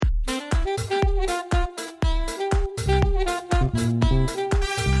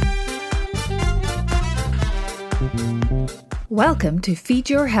Welcome to Feed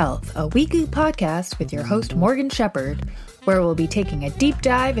Your Health, a weekly podcast with your host Morgan Shepherd, where we'll be taking a deep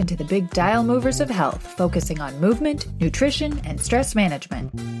dive into the big dial movers of health, focusing on movement, nutrition, and stress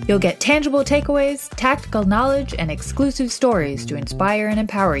management. You'll get tangible takeaways, tactical knowledge, and exclusive stories to inspire and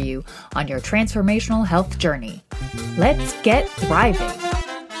empower you on your transformational health journey. Let's get thriving.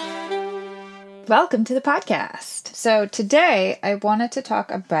 Welcome to the podcast. So today I wanted to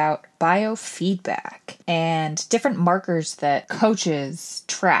talk about biofeedback and different markers that coaches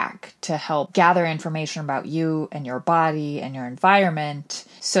track to help gather information about you and your body and your environment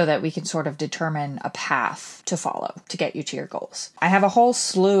so that we can sort of determine a path to follow to get you to your goals. I have a whole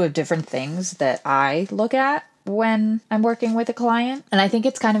slew of different things that I look at when I'm working with a client. And I think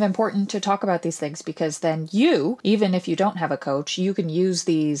it's kind of important to talk about these things because then you, even if you don't have a coach, you can use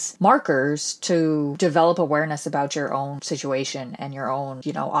these markers to develop awareness about your own situation and your own,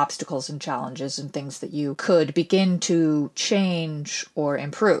 obstacles and challenges and things that you could begin to change or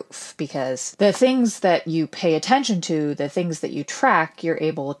improve. Because the things that you pay attention to, the things that you track, you're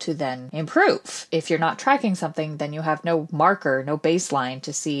able to then improve. If you're not tracking something, then you have no marker, no baseline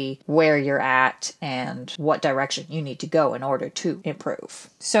to see where you're at and what direction you need to go in order to improve.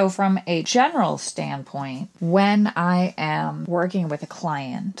 So from a general standpoint, when I am working with a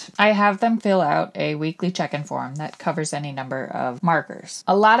client, I have them fill out a weekly check-in form that covers any number of markers.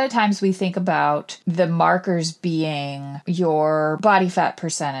 A lot of times we think about the markers being your body fat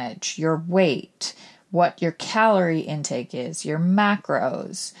percentage, your weight, what your calorie intake is, your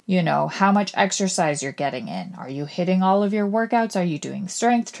macros, how much exercise you're getting in. Are you hitting all of your workouts? Are you doing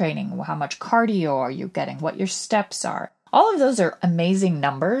strength training? How much cardio are you getting? What your steps are? All of those are amazing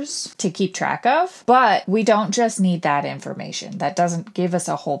numbers to keep track of, but we don't just need that information. That doesn't give us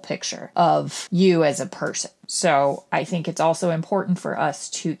a whole picture of you as a person. So I think it's also important for us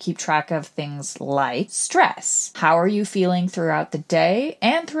to keep track of things like stress. How are you feeling throughout the day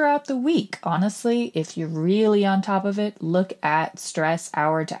and throughout the week? Honestly, if you're really on top of it, look at stress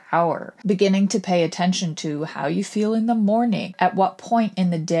hour to hour. Beginning to pay attention to how you feel in the morning. At what point in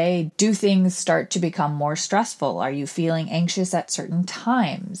the day do things start to become more stressful? Are you feeling anxious at certain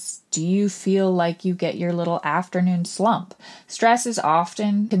times? Do you feel like you get your little afternoon slump? Stress is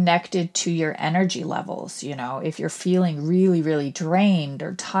often connected to your energy levels. If you're feeling really, really drained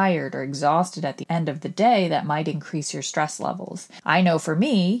or tired or exhausted at the end of the day, that might increase your stress levels. I know for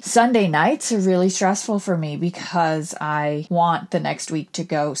me, Sunday nights are really stressful for me because I want the next week to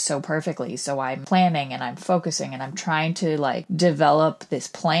go so perfectly. So I'm planning and I'm focusing and I'm trying to develop this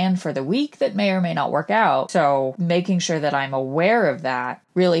plan for the week that may or may not work out. So making sure that I'm aware of that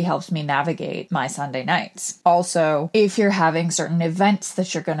really helps me navigate my Sunday nights. Also, if you're having certain events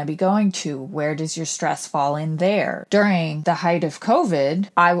that you're going to be going to, where does your stress fall in there? During the height of COVID,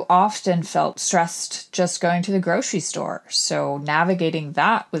 I often felt stressed just going to the grocery store. So navigating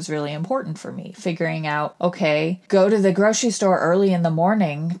that was really important for me. Figuring out, okay, go to the grocery store early in the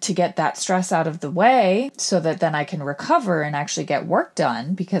morning to get that stress out of the way so that then I can recover and actually get work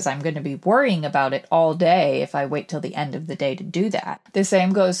done because I'm going to be worrying about it all day if I wait till the end of the day to do that. The same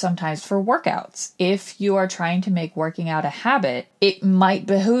goes sometimes for workouts. If you are trying to make working out a habit, it might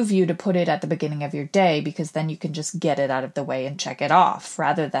behoove you to put it at the beginning of your day because then you can just get it out of the way and check it off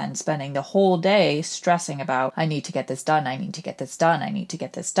rather than spending the whole day stressing about, I need to get this done, I need to get this done, I need to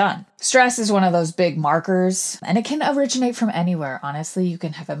get this done. Stress is one of those big markers and it can originate from anywhere. Honestly, you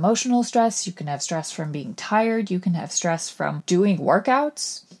can have emotional stress, you can have stress from being tired, you can have stress from doing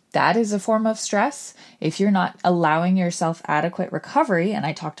workouts. That is a form of stress. If you're not allowing yourself adequate recovery, and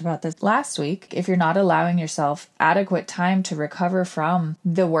I talked about this last week, if you're not allowing yourself adequate time to recover from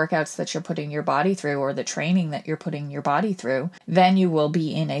the workouts that you're putting your body through or the training that you're putting your body through, then you will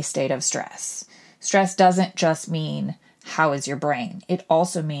be in a state of stress. Stress doesn't just mean how is your brain? It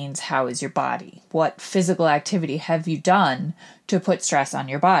also means how is your body? What physical activity have you done to put stress on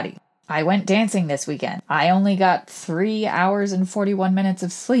your body? I went dancing this weekend. I only got 3 hours and 41 minutes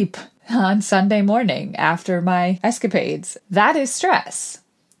of sleep on Sunday morning after my escapades. That is stress.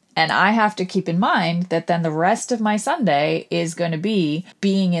 And I have to keep in mind that then the rest of my Sunday is going to be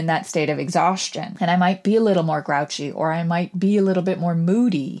being in that state of exhaustion. And I might be a little more grouchy, or I might be a little bit more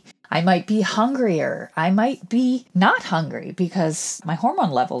moody. I might be hungrier. I might be not hungry because my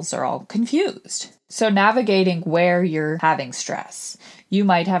hormone levels are all confused. So navigating where you're having stress. You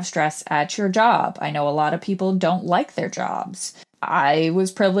might have stress at your job. I know a lot of people don't like their jobs. I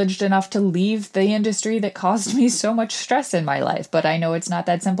was privileged enough to leave the industry that caused me so much stress in my life, but I know it's not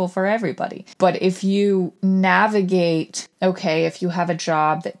that simple for everybody. But if you navigate, okay, if you have a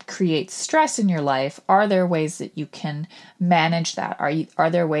job that creates stress in your life, are there ways that you can manage that? Are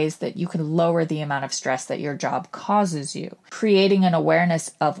there ways that you can lower the amount of stress that your job causes you? Creating an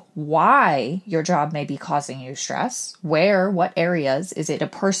awareness of why your job may be causing you stress, what areas. Is it a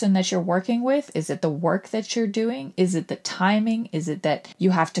person that you're working with? Is it the work that you're doing? Is it the timing? Is it that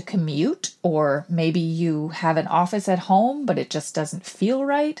you have to commute, or maybe you have an office at home, but it just doesn't feel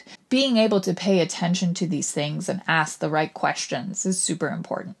right? Being able to pay attention to these things and ask the right questions is super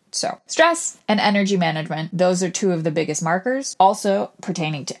important. So stress and energy management, those are two of the biggest markers. Also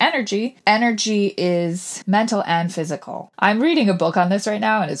pertaining to energy is mental and physical. I'm reading a book on this right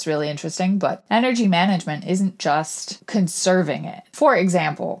now and it's really interesting, but energy management isn't just conserving it. For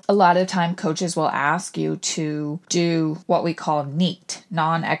example, a lot of time coaches will ask you to do what we call NEAT,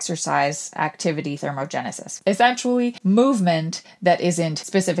 non-exercise activity thermogenesis. Essentially movement that isn't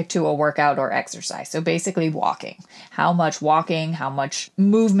specific to a workout or exercise. So basically walking. How much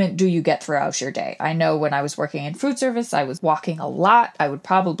movement do you get throughout your day? I know when I was working in food service, I was walking a lot. I would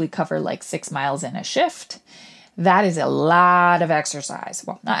probably cover like 6 miles in a shift. That is a lot of exercise.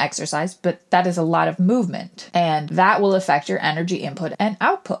 Well, not exercise, but that is a lot of movement. And that will affect your energy input and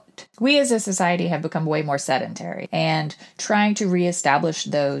output. We as a society have become way more sedentary, and trying to reestablish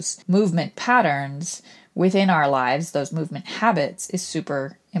those movement patterns within our lives, those movement habits, is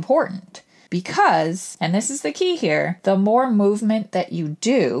super important. Because, and this is the key here, the more movement that you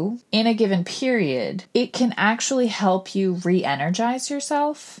do in a given period, it can actually help you re-energize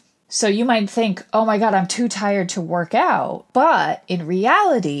yourself. So you might think, oh my God, I'm too tired to work out. But in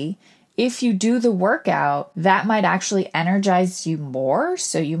reality, if you do the workout, that might actually energize you more.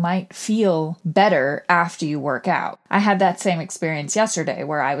 So you might feel better after you work out. I had that same experience yesterday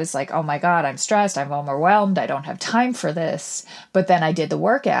where I was like, oh my God, I'm stressed. I'm overwhelmed. I don't have time for this. But then I did the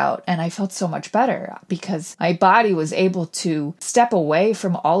workout and I felt so much better because my body was able to step away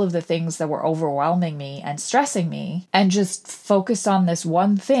from all of the things that were overwhelming me and stressing me and just focus on this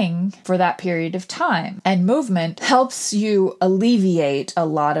one thing for that period of time. And movement helps you alleviate a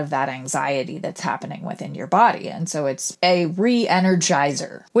lot of that anxiety that's happening within your body. And so it's a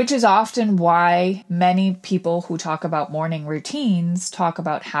re-energizer, which is often why many people who talk about morning routines talk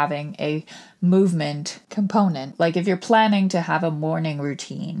about having a movement component. Like if you're planning to have a morning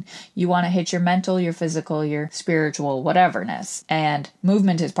routine, you want to hit your mental, your physical, your spiritual, whateverness. And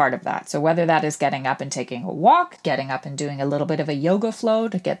movement is part of that. So whether that is getting up and taking a walk, getting up and doing a little bit of a yoga flow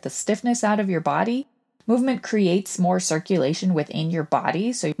to get the stiffness out of your body, movement creates more circulation within your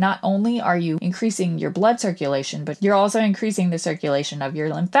body. So not only are you increasing your blood circulation, but you're also increasing the circulation of your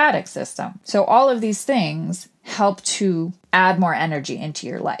lymphatic system. So all of these things help to add more energy into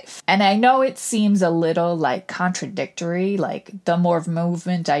your life. And I know it seems a little like contradictory, like the more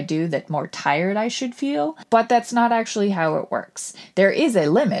movement I do, the more tired I should feel, but that's not actually how it works. There is a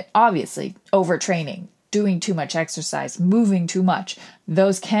limit, obviously, overtraining, doing too much exercise, moving too much.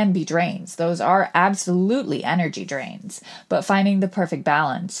 Those can be drains. Those are absolutely energy drains. But finding the perfect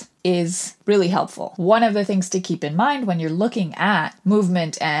balance is really helpful. One of the things to keep in mind when you're looking at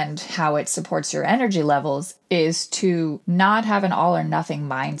movement and how it supports your energy levels is to not have an all or nothing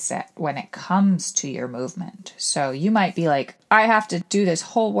mindset when it comes to your movement. So you might be like, I have to do this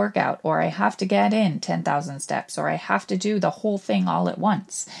whole workout, or I have to get in 10,000 steps, or I have to do the whole thing all at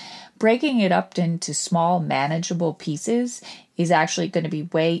once. Breaking it up into small, manageable pieces is actually going to be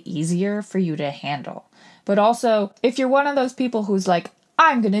way easier for you to handle. But also, if you're one of those people who's like,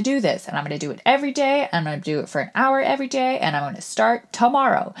 I'm going to do this, and I'm going to do it every day, and I'm going to do it for an hour every day, and I'm going to start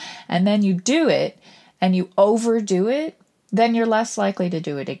tomorrow, and then you do it, and you overdo it, then you're less likely to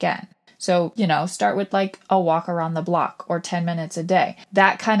do it again. So, start with like a walk around the block or 10 minutes a day.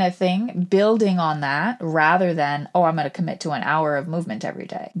 That kind of thing, building on that rather than, I'm going to commit to an hour of movement every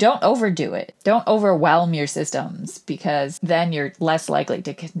day. Don't overdo it. Don't overwhelm your systems because then you're less likely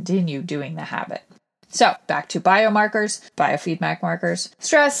to continue doing the habit. So back to biomarkers, biofeedback markers,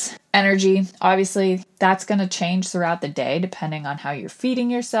 stress, energy. Obviously, that's going to change throughout the day depending on how you're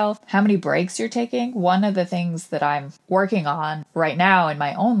feeding yourself, how many breaks you're taking. One of the things that I'm working on right now in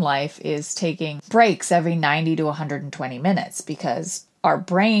my own life is taking breaks every 90 to 120 minutes because our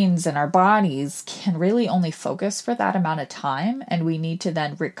brains and our bodies can really only focus for that amount of time, and we need to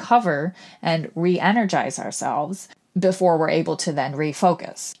then recover and re-energize ourselves before we're able to then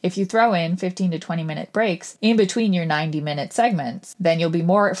refocus. If you throw in 15 to 20 minute breaks in between your 90-minute segments, then you'll be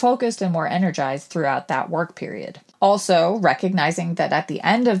more focused and more energized throughout that work period. Also, recognizing that at the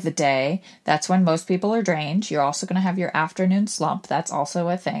end of the day, that's when most people are drained. You're also going to have your afternoon slump. That's also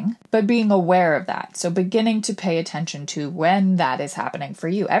a thing. But being aware of that. So beginning to pay attention to when that is happening for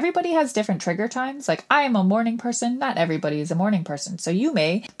you. Everybody has different trigger times. Like, I am a morning person. Not everybody is a morning person. So you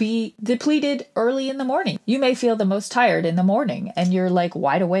may be depleted early in the morning. You may feel the most tired in the morning and you're like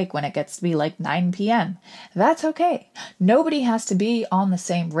wide awake when it gets to be like 9 p.m. That's okay. Nobody has to be on the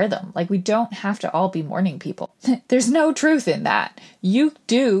same rhythm. Like, we don't have to all be morning people. There's no truth in that. You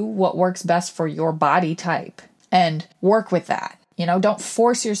do what works best for your body type and work with that. Don't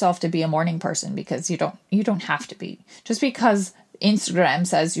force yourself to be a morning person because you don't have to be. Just because Instagram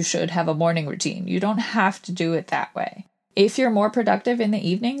says you should have a morning routine, you don't have to do it that way. If you're more productive in the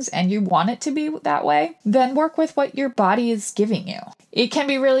evenings and you want it to be that way, then work with what your body is giving you. It can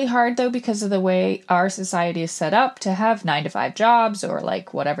be really hard though because of the way our society is set up to have 9-to-5 jobs or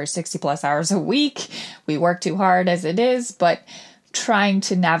like whatever 60 plus hours a week. We work too hard as it is, but trying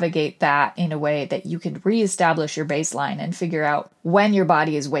to navigate that in a way that you can reestablish your baseline and figure out when your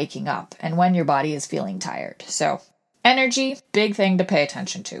body is waking up and when your body is feeling tired. So energy, big thing to pay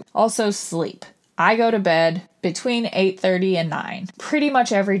attention to. Also sleep. I go to bed between 8:30 and 9 pretty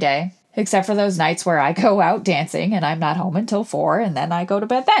much every day, except for those nights where I go out dancing and I'm not home until 4 and then I go to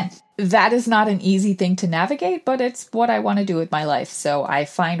bed then. That is not an easy thing to navigate, but it's what I want to do with my life, so I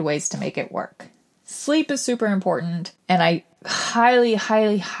find ways to make it work. Sleep is super important, and I highly,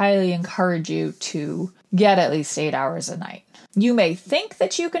 highly, highly encourage you to get at least 8 hours a night. You may think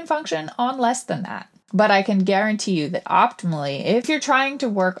that you can function on less than that, but I can guarantee you that optimally, if you're trying to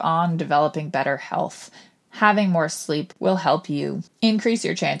work on developing better health, having more sleep will help you increase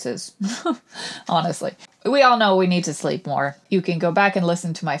your chances. Honestly, we all know we need to sleep more. You can go back and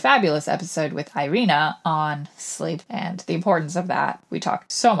listen to my fabulous episode with Irina on sleep and the importance of that. We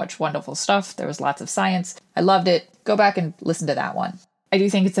talked so much wonderful stuff. There was lots of science. I loved it. Go back and listen to that one. I do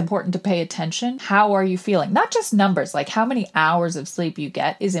think it's important to pay attention. How are you feeling? Not just numbers, like how many hours of sleep you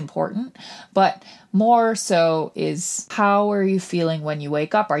get is important, but more so is how are you feeling when you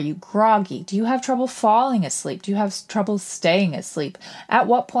wake up? Are you groggy? Do you have trouble falling asleep? Do you have trouble staying asleep? At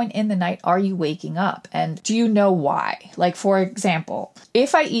what point in the night are you waking up? And do you know why? Like, for example,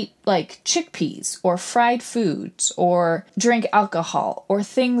 if I eat like chickpeas or fried foods or drink alcohol or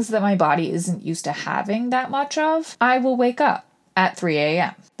things that my body isn't used to having that much of, I will wake up at 3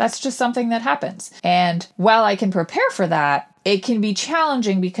 a.m. That's just something that happens. And while I can prepare for that, it can be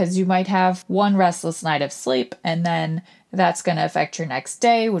challenging because you might have one restless night of sleep and then that's going to affect your next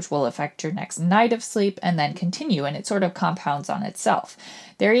day, which will affect your next night of sleep and then continue. And it sort of compounds on itself.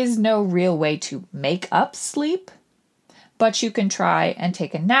 There is no real way to make up sleep, but you can try and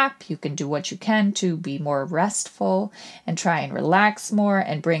take a nap. You can do what you can to be more restful and try and relax more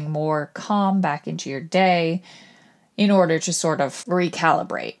and bring more calm back into your day in order to sort of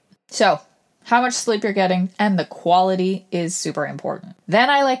recalibrate. So, how much sleep you're getting and the quality is super important. Then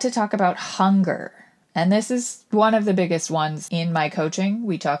I like to talk about hunger. And this is one of the biggest ones in my coaching.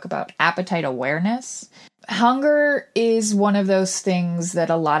 We talk about appetite awareness. Hunger is one of those things that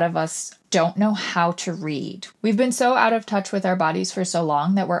a lot of us don't know how to read. We've been so out of touch with our bodies for so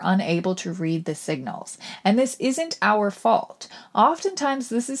long that we're unable to read the signals. And this isn't our fault. Oftentimes,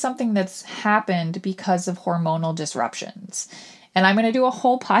 this is something that's happened because of hormonal disruptions. And I'm going to do a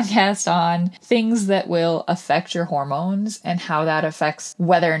whole podcast on things that will affect your hormones and how that affects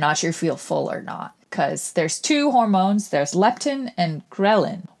whether or not you feel full or not. Because there's two hormones, there's leptin and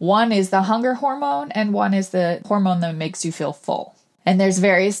ghrelin. One is the hunger hormone and one is the hormone that makes you feel full. And there's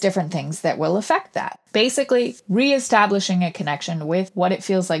various different things that will affect that. Basically, reestablishing a connection with what it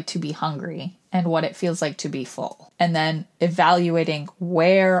feels like to be hungry and what it feels like to be full. And then evaluating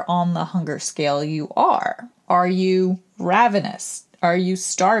where on the hunger scale you are. Are you ravenous? Are you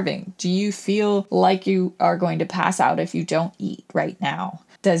starving? Do you feel like you are going to pass out if you don't eat right now?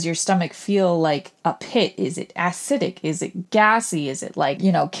 Does your stomach feel like a pit? Is it acidic? Is it gassy? Is it like,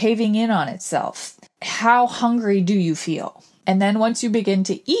 caving in on itself? How hungry do you feel? And then once you begin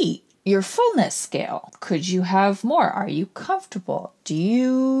to eat, your fullness scale. Could you have more? Are you comfortable? Do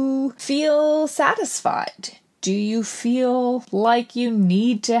you feel satisfied? Do you feel like you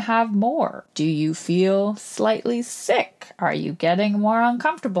need to have more? Do you feel slightly sick? Are you getting more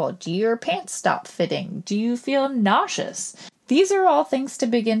uncomfortable? Do your pants stop fitting? Do you feel nauseous? These are all things to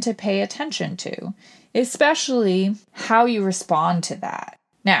begin to pay attention to, especially how you respond to that.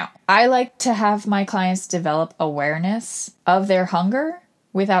 Now, I like to have my clients develop awareness of their hunger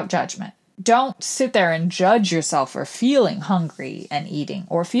without judgment. don't sit there and judge yourself for feeling hungry and eating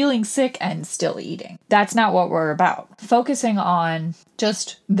or feeling sick and still eating. That's not what we're about. Focusing on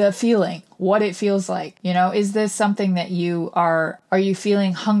just the feeling, what it feels like. Is this something that are you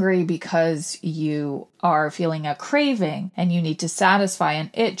feeling hungry because you are feeling a craving and you need to satisfy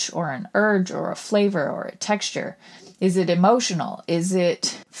an itch or an urge or a flavor or a texture? Is it emotional? Is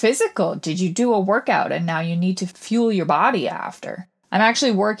it physical? Did you do a workout and now you need to fuel your body after? I'm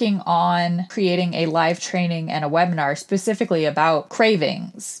actually working on creating a live training and a webinar specifically about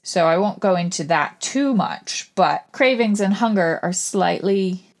cravings. So I won't go into that too much, but cravings and hunger are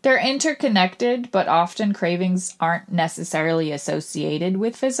they're interconnected, but often cravings aren't necessarily associated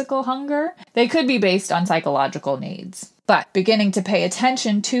with physical hunger. They could be based on psychological needs. But beginning to pay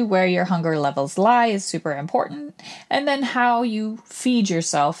attention to where your hunger levels lie is super important. And then how you feed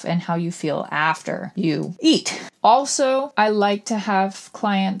yourself and how you feel after you eat. Also, I like to have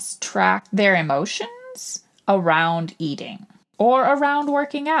clients track their emotions around eating or around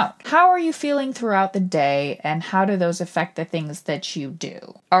working out. How are you feeling throughout the day and how do those affect the things that you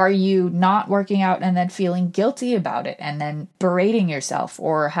do? Are you not working out and then feeling guilty about it and then berating yourself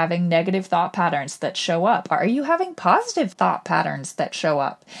or having negative thought patterns that show up? Are you having positive thought patterns that show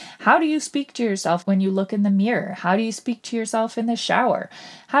up? How do you speak to yourself when you look in the mirror? How do you speak to yourself in the shower?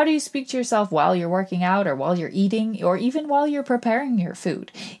 How do you speak to yourself while you're working out or while you're eating or even while you're preparing your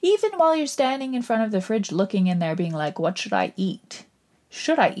food? Even while you're standing in front of the fridge looking in there being like, what should I eat?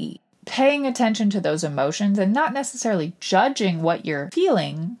 Should I eat? Paying attention to those emotions and not necessarily judging what you're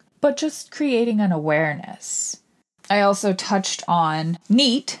feeling, but just creating an awareness. I also touched on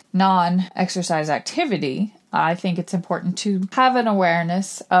NEAT, non-exercise activity. I think it's important to have an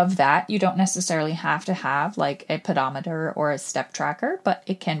awareness of that. You don't necessarily have to have like a pedometer or a step tracker, but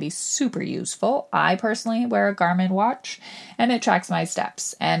it can be super useful. I personally wear a Garmin watch and it tracks my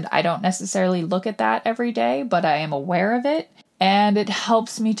steps. And I don't necessarily look at that every day, but I am aware of it. And it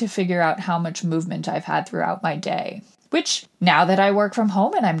helps me to figure out how much movement I've had throughout my day. Which, now that I work from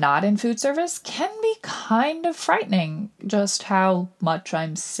home and I'm not in food service, can be kind of frightening just how much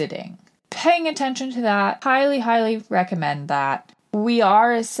I'm sitting. Paying attention to that, highly, highly recommend that. We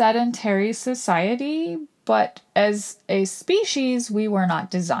are a sedentary society, but as a species, we were not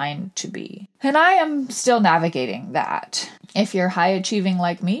designed to be. And I am still navigating that. If you're high achieving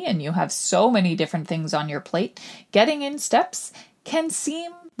like me and you have so many different things on your plate, getting in steps can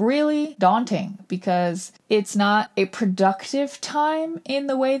seem really daunting because it's not a productive time in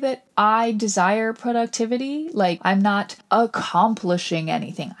the way that I desire productivity. Like, I'm not accomplishing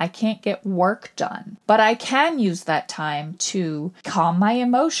anything. I can't get work done, but I can use that time to calm my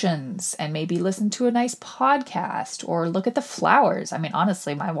emotions and maybe listen to a nice podcast or look at the flowers. I mean,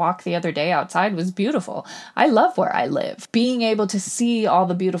 honestly, my walk the other day outside was beautiful. I love where I live. Being able to see all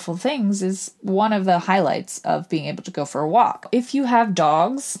the beautiful things is one of the highlights of being able to go for a walk. If you have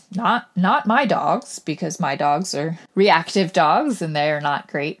dogs, not my dogs, because my dogs are reactive dogs and they're not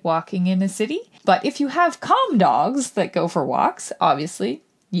great walking in a city. But if you have calm dogs that go for walks, obviously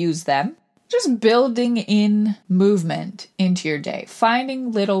use them. Just building in movement into your day,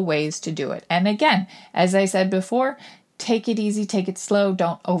 finding little ways to do it. And again, as I said before, take it easy, take it slow.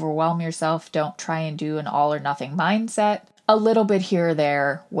 Don't overwhelm yourself. Don't try and do an all or nothing mindset. A little bit here or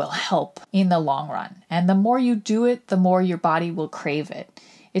there will help in the long run. And the more you do it, the more your body will crave it.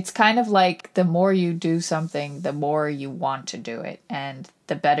 It's kind of like the more you do something, the more you want to do it and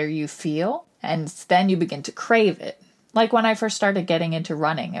the better you feel. And then you begin to crave it. Like when I first started getting into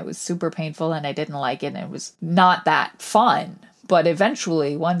running, it was super painful and I didn't like it and it was not that fun. But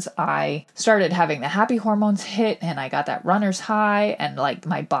eventually, once I started having the happy hormones hit and I got that runner's high and like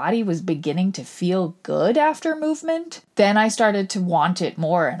my body was beginning to feel good after movement, then I started to want it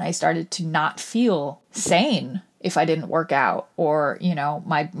more and I started to not feel sane if I didn't work out, or, you know,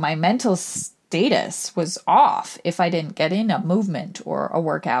 my mental status was off if I didn't get in a movement or a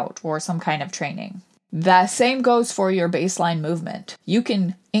workout or some kind of training. The same goes for your baseline movement. You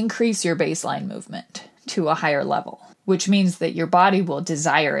can increase your baseline movement to a higher level, which means that your body will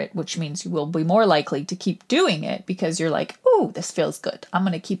desire it, which means you will be more likely to keep doing it because you're like, ooh, this feels good. I'm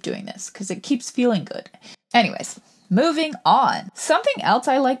going to keep doing this because it keeps feeling good. Anyways, moving on. Something else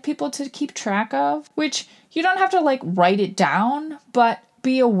I like people to keep track of, which you don't have to like write it down, but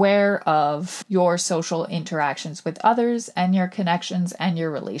be aware of your social interactions with others and your connections and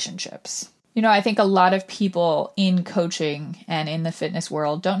your relationships. You know, I think a lot of people in coaching and in the fitness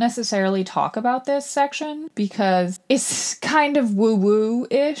world don't necessarily talk about this section because it's kind of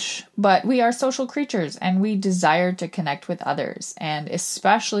woo-woo-ish, but we are social creatures and we desire to connect with others. And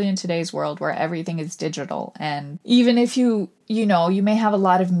especially in today's world where everything is digital. And even if you you may have a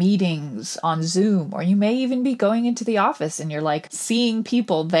lot of meetings on Zoom, or you may even be going into the office and you're like seeing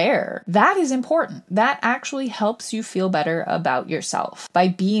people there. That is important. That actually helps you feel better about yourself by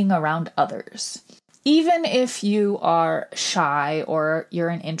being around others. Even if you are shy or you're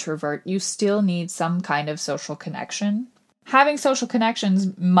an introvert, you still need some kind of social connection. Having social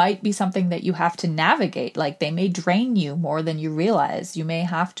connections might be something that you have to navigate. Like, they may drain you more than you realize. You may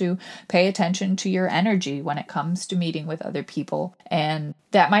have to pay attention to your energy when it comes to meeting with other people. And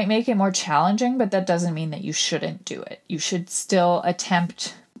that might make it more challenging, but that doesn't mean that you shouldn't do it. You should still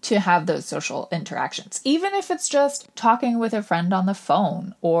attempt to have those social interactions, even if it's just talking with a friend on the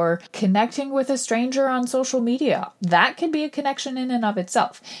phone or connecting with a stranger on social media. That could be a connection in and of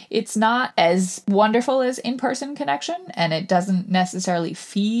itself. It's not as wonderful as in-person connection, and it doesn't necessarily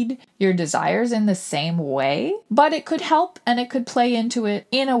feed your desires in the same way, but it could help and it could play into it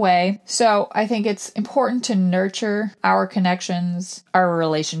in a way. So I think it's important to nurture our connections, our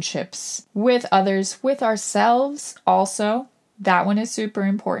relationships with others, with ourselves also. That one is super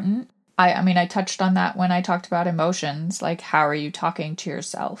important. I touched on that when I talked about emotions, like how are you talking to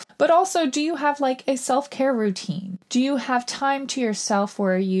yourself? But also, do you have like a self-care routine? Do you have time to yourself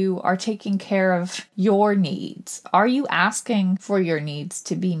where you are taking care of your needs? Are you asking for your needs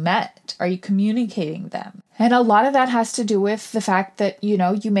to be met? Are you communicating them? And a lot of that has to do with the fact that,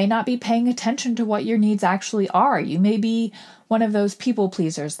 you may not be paying attention to what your needs actually are. You may be one of those people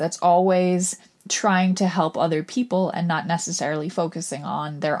pleasers that's always trying to help other people and not necessarily focusing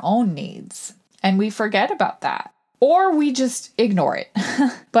on their own needs. And we forget about that. Or we just ignore it.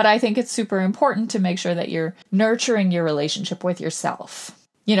 But I think it's super important to make sure that you're nurturing your relationship with yourself.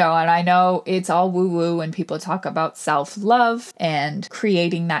 And I know it's all woo-woo when people talk about self-love and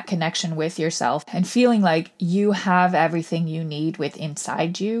creating that connection with yourself and feeling like you have everything you need within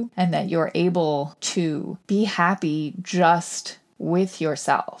inside you and that you're able to be happy just with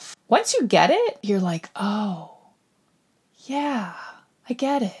yourself. Once you get it, you're like, oh, yeah, I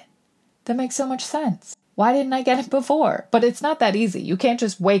get it. That makes so much sense. Why didn't I get it before? But it's not that easy. You can't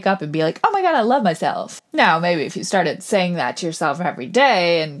just wake up and be like, oh my God, I love myself. Now, maybe if you started saying that to yourself every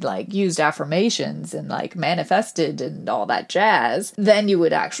day and like used affirmations and like manifested and all that jazz, then you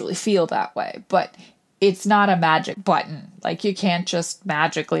would actually feel that way. But it's not a magic button. Like, you can't just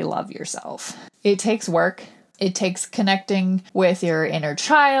magically love yourself. It takes work. It takes connecting with your inner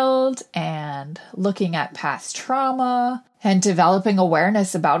child and looking at past trauma and developing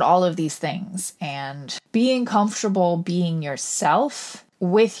awareness about all of these things and being comfortable being yourself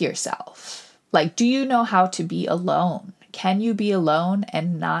with yourself. Like, do you know how to be alone? Can you be alone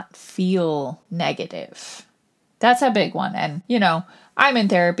and not feel negative? That's a big one. And, I'm in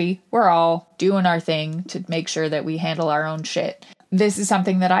therapy. We're all doing our thing to make sure that we handle our own shit. This is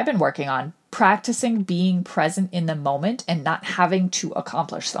something that I've been working on. Practicing being present in the moment and not having to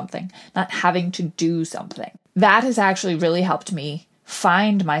accomplish something, not having to do something. That has actually really helped me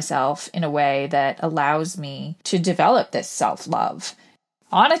find myself in a way that allows me to develop this self-love.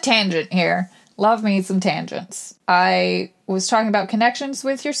 On a tangent here, love me some tangents. I was talking about connections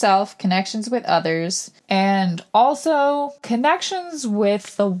with yourself, connections with others, and also connections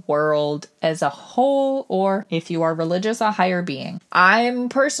with the world as a whole, or if you are religious, a higher being. I'm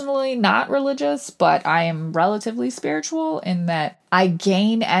personally not religious, but I am relatively spiritual in that I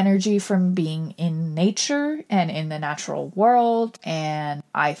gain energy from being in nature and in the natural world, and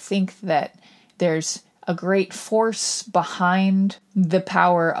I think that there's a great force behind the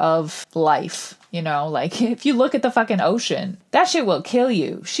power of life. Like, if you look at the fucking ocean, that shit will kill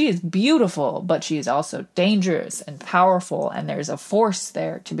you. She is beautiful, but she is also dangerous and powerful, and there's a force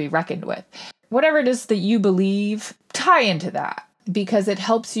there to be reckoned with. Whatever it is that you believe, tie into that, because it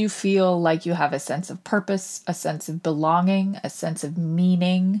helps you feel like you have a sense of purpose, a sense of belonging, a sense of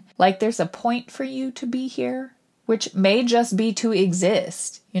meaning, like there's a point for you to be here, which may just be to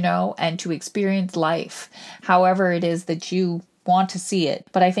exist, and to experience life, however it is that you want to see it.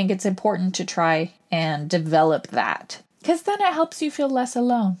 But I think it's important to try and develop that, because then it helps you feel less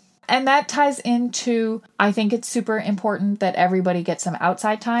alone. And that ties into, I think it's super important that everybody gets some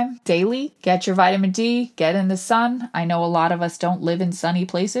outside time daily. Get your vitamin D, get in the sun. I know a lot of us don't live in sunny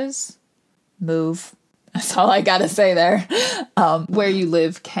places. Move. That's all I gotta say there. Where you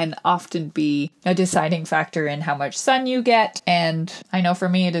live can often be a deciding factor in how much sun you get. And I know for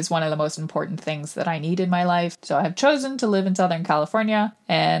me, it is one of the most important things that I need in my life. So I have chosen to live in Southern California,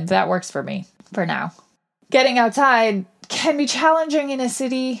 and that works for me for now. Getting outside can be challenging in a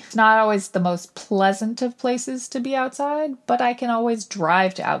city. It's not always the most pleasant of places to be outside, but I can always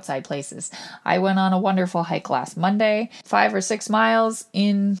drive to outside places. I went on a wonderful hike last Monday, 5 or 6 miles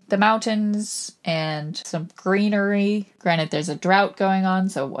in the mountains and some greenery. Granted, there's a drought going on,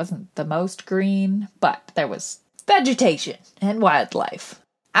 so it wasn't the most green, but there was vegetation and wildlife.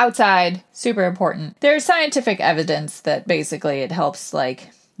 Outside, super important. There's scientific evidence that basically it helps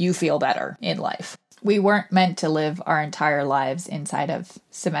you feel better in life. We weren't meant to live our entire lives inside of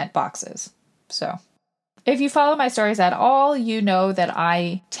cement boxes. So, if you follow my stories at all, you know that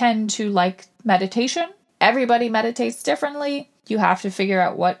I tend to like meditation. Everybody meditates differently. You have to figure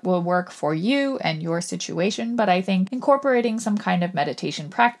out what will work for you and your situation. But I think incorporating some kind of meditation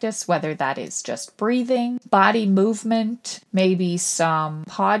practice, whether that is just breathing, body movement, maybe some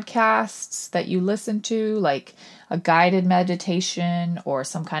podcasts that you listen to, like a guided meditation or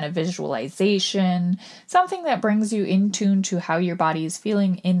some kind of visualization, something that brings you in tune to how your body is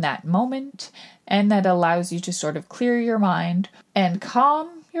feeling in that moment and that allows you to sort of clear your mind and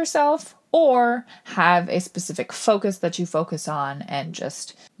calm yourself, or have a specific focus that you focus on and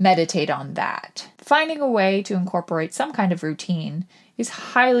just meditate on that. Finding a way to incorporate some kind of routine is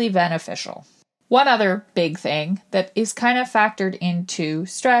highly beneficial. One other big thing that is kind of factored into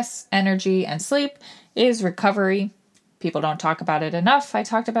stress, energy, and sleep is recovery. People don't talk about it enough. I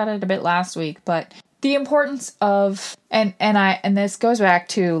talked about it a bit last week, but the importance of, and this goes back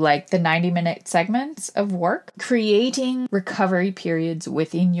to the 90-minute segments of work, creating recovery periods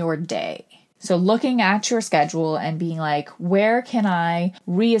within your day. So looking at your schedule and being where can I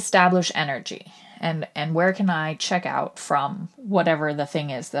reestablish energy? And where can I check out from whatever the thing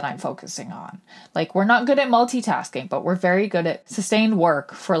is that I'm focusing on? We're not good at multitasking, but we're very good at sustained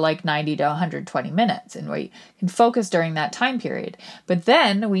work for 90 to 120 minutes. And we can focus during that time period. But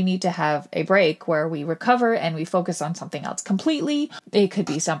then we need to have a break where we recover and we focus on something else completely. It could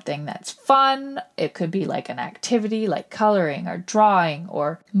be something that's fun. It could be an activity like coloring or drawing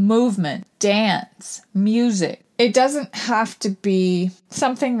or movement, dance, music. It doesn't have to be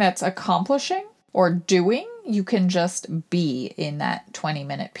something that's accomplishing or doing. You can just be in that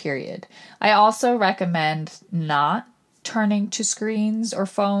 20-minute period. I also recommend not turning to screens or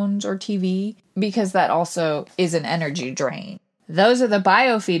phones or TV because that also is an energy drain. Those are the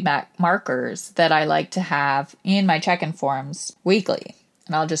biofeedback markers that I like to have in my check-in forms weekly.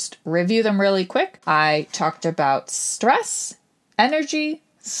 And I'll just review them really quick. I talked about stress, energy,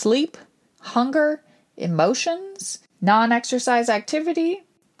 sleep, hunger, emotions, non-exercise activity,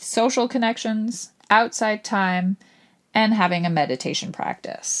 social connections, outside time, and having a meditation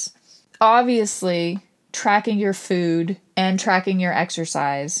practice. Obviously, tracking your food and tracking your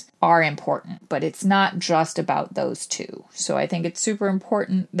exercise are important, but it's not just about those two. So I think it's super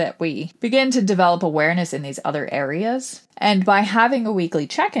important that we begin to develop awareness in these other areas. And by having a weekly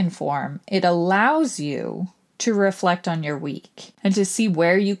check-in form, it allows you to reflect on your week and to see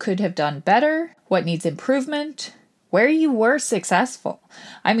where you could have done better, what needs improvement, where you were successful.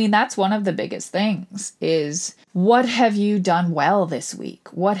 I mean, that's one of the biggest things is what have you done well this week?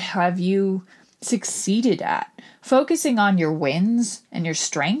 What have you succeeded at? Focusing on your wins and your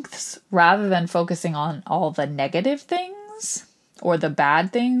strengths rather than focusing on all the negative things or the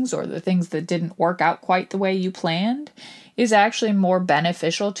bad things or the things that didn't work out quite the way you planned is actually more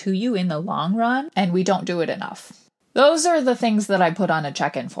beneficial to you in the long run, and we don't do it enough. Those are the things that I put on a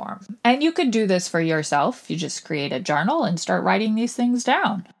check-in form. And you could do this for yourself. You just create a journal and start writing these things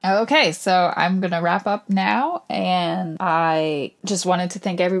down. Okay, so I'm going to wrap up now. And I just wanted to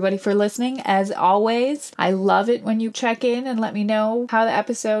thank everybody for listening. As always, I love it when you check in and let me know how the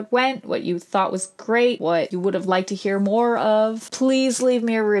episode went, what you thought was great, what you would have liked to hear more of. Please leave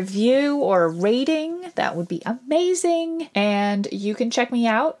me a review or a rating. That would be amazing. And you can check me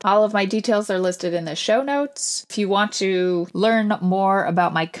out. All of my details are listed in the show notes. If you want to learn more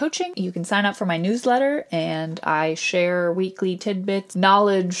about my coaching, you can sign up for my newsletter, and I share weekly tidbits,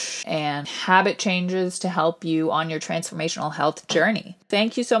 knowledge, and habit changes to help you on your transformational health journey.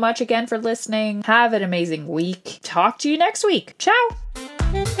 Thank you so much again for listening. Have an amazing week. Talk to you next week.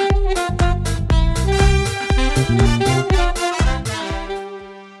 Ciao!